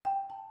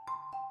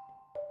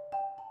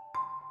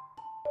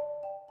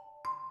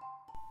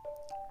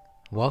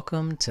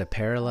Welcome to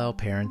Parallel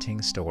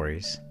Parenting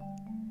Stories,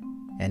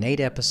 an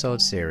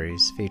 8-episode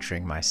series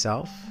featuring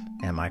myself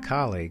and my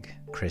colleague,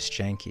 Chris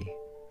Jenke.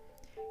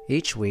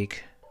 Each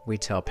week, we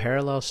tell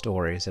parallel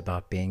stories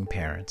about being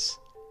parents.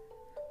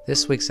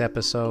 This week's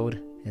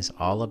episode is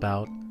all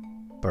about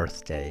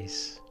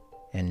birthdays.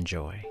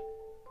 Enjoy.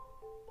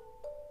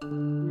 All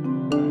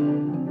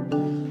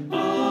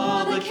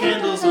the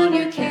candles on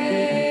your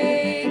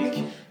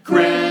cake,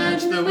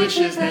 grant the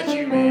wishes that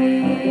you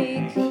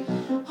make.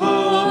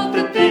 Hope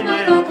that they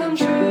might all come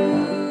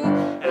true.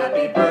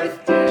 Happy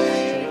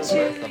birthday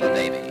to you.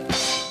 Baby.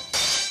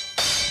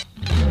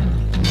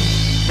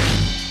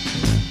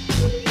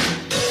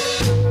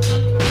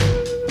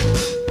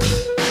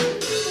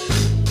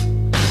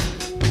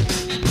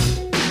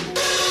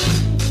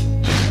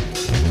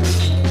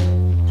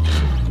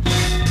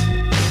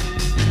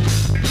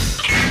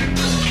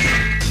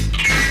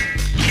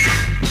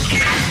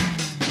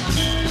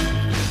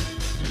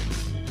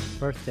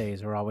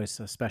 Birthdays are always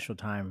a special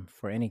time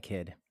for any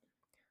kid.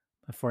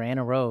 But for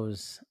Anna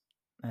Rose,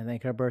 I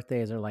think her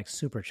birthdays are like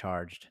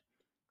supercharged.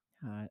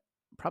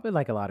 Probably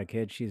like a lot of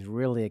kids, she's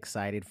really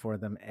excited for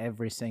them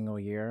every single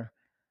year.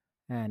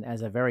 And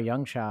as a very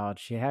young child,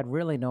 she had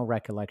really no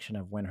recollection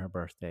of when her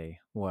birthday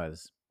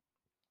was.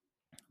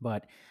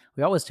 But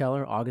we always tell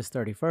her August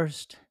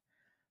 31st,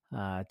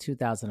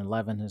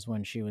 2011 is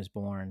when she was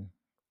born.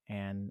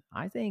 And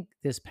I think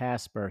this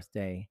past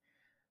birthday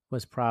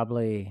was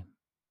probably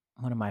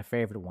one of my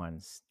favorite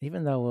ones,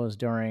 even though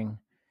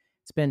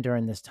it's been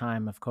during this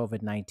time of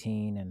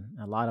COVID-19 and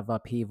a lot of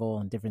upheaval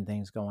and different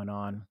things going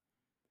on.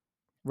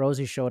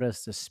 Rosie showed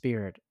us the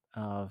spirit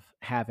of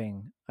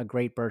having a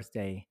great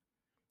birthday,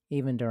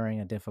 even during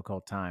a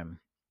difficult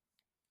time.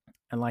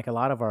 And like a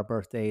lot of our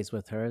birthdays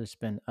with her, it's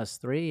been us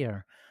three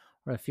or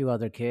a few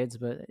other kids,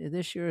 but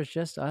this year is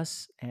just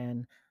us.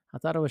 And I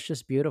thought it was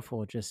just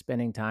beautiful, just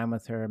spending time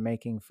with her,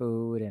 making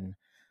food and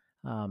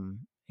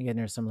getting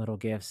her some little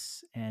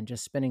gifts and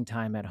just spending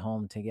time at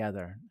home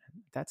together.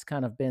 That's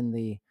kind of been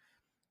the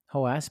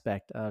whole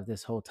aspect of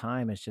this whole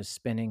time, is just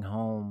spending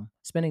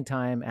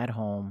time at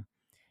home,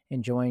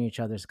 enjoying each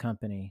other's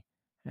company.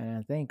 And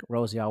I think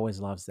Rosie always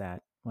loves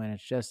that, when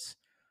it's just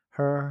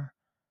her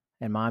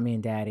and mommy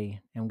and daddy,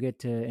 and we get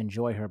to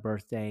enjoy her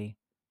birthday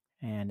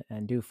and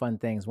do fun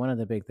things. One of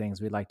the big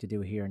things we like to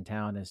do here in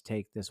town is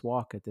take this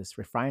walk at this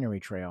refinery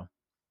trail.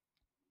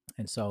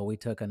 And so we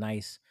took a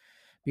nice,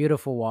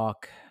 beautiful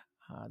walk.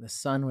 The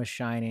sun was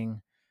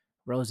shining.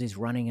 Rosie's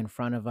running in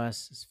front of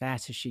us as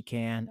fast as she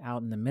can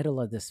out in the middle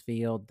of this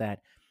field that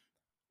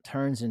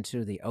turns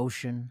into the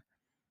ocean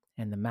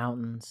and the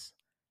mountains.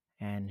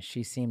 And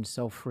she seemed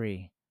so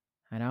free.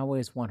 And I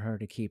always want her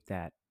to keep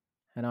that.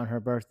 And on her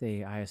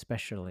birthday, I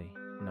especially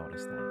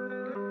noticed that.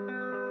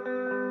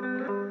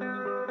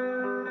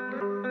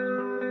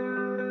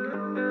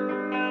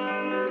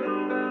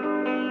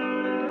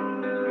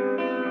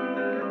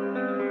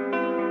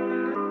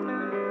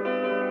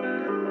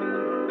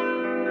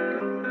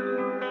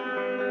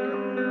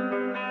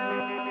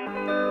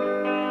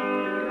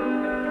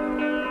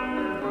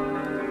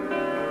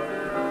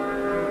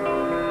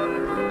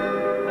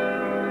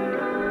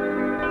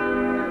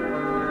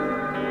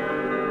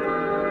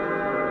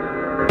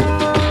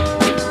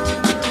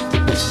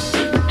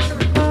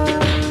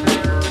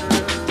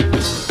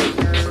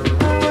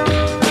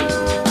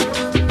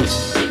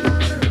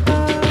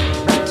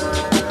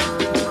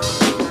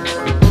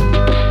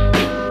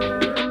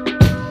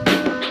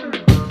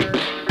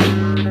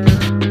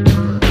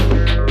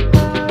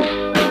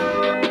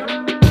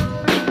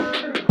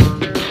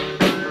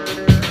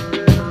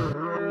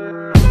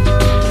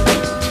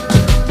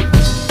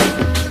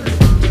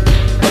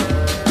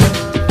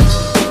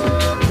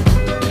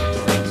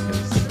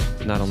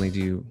 Not only do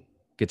you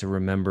get to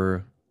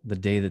remember the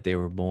day that they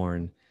were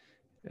born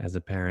as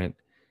a parent,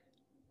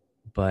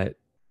 but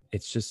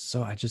it's just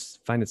so, I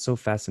just find it so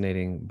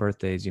fascinating.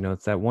 Birthdays,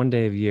 it's that one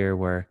day of year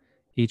where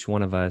each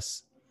one of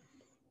us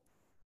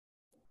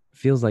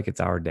feels like it's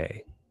our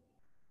day.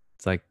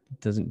 It's like,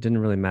 didn't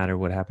really matter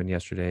what happened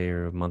yesterday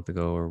or a month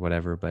ago or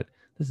whatever, but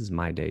this is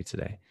my day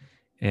today.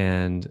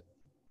 And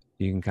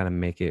you can kind of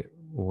make it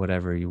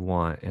whatever you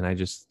want. And I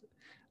just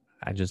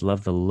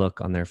love the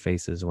look on their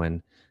faces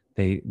when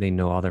they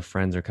know all their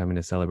friends are coming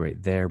to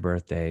celebrate their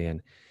birthday.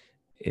 And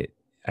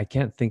I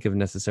can't think of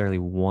necessarily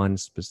one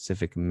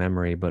specific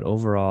memory, but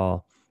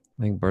overall,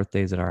 I think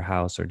birthdays at our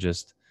house are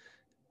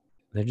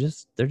they're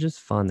just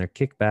fun. They're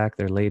kick back,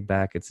 they're laid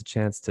back. It's a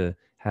chance to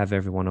have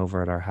everyone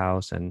over at our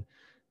house and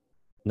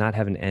not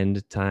have an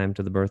end time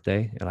to the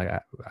birthday.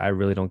 Like I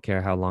really don't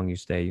care how long you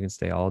stay. You can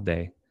stay all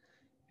day.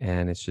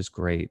 And it's just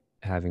great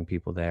having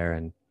people there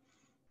and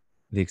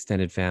the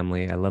extended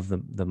family. I love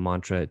the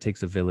mantra, it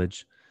takes a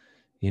village,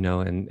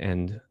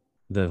 and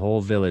the whole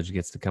village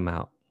gets to come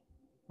out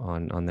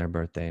on their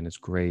birthday. And it's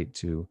great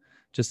to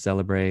just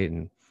celebrate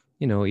and,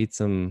 eat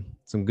some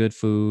good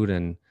food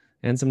and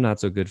some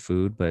not so good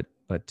food, but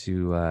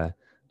to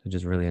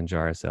just really enjoy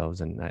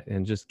ourselves.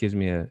 And just gives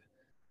me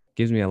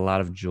a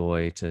lot of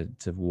joy to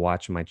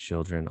watch my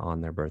children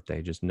on their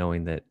birthday, just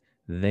knowing that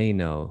they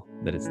know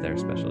that it's their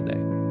special day.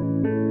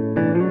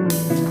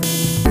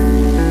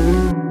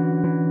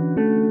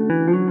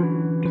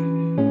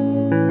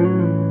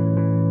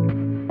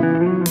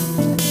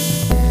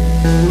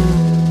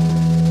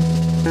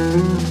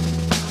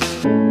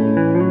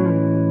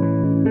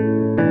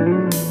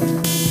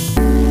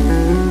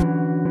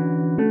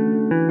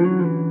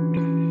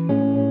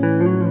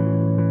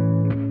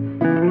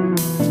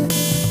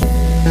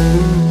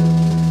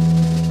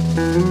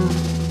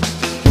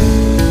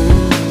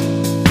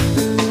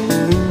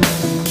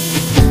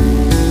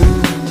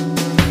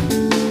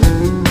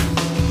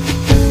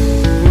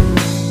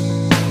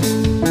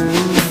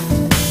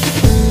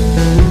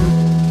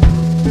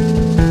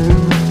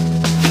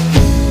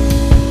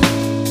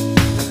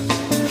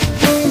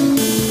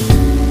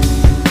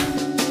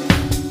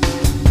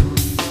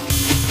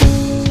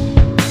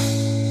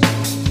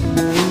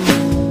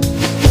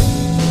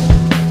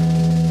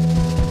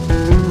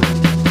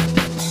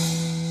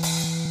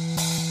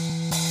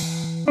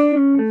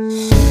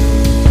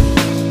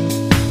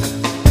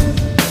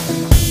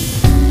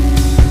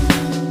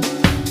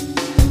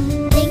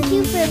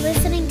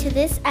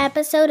 This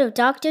episode of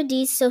Dr.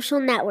 D's Social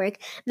Network.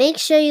 Make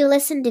sure you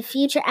listen to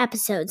future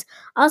episodes.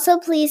 Also,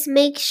 please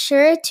make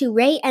sure to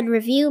rate and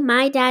review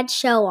My Dad's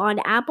Show on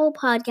Apple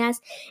Podcasts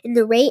in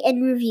the rate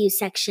and review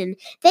section.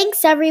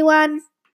 Thanks, everyone.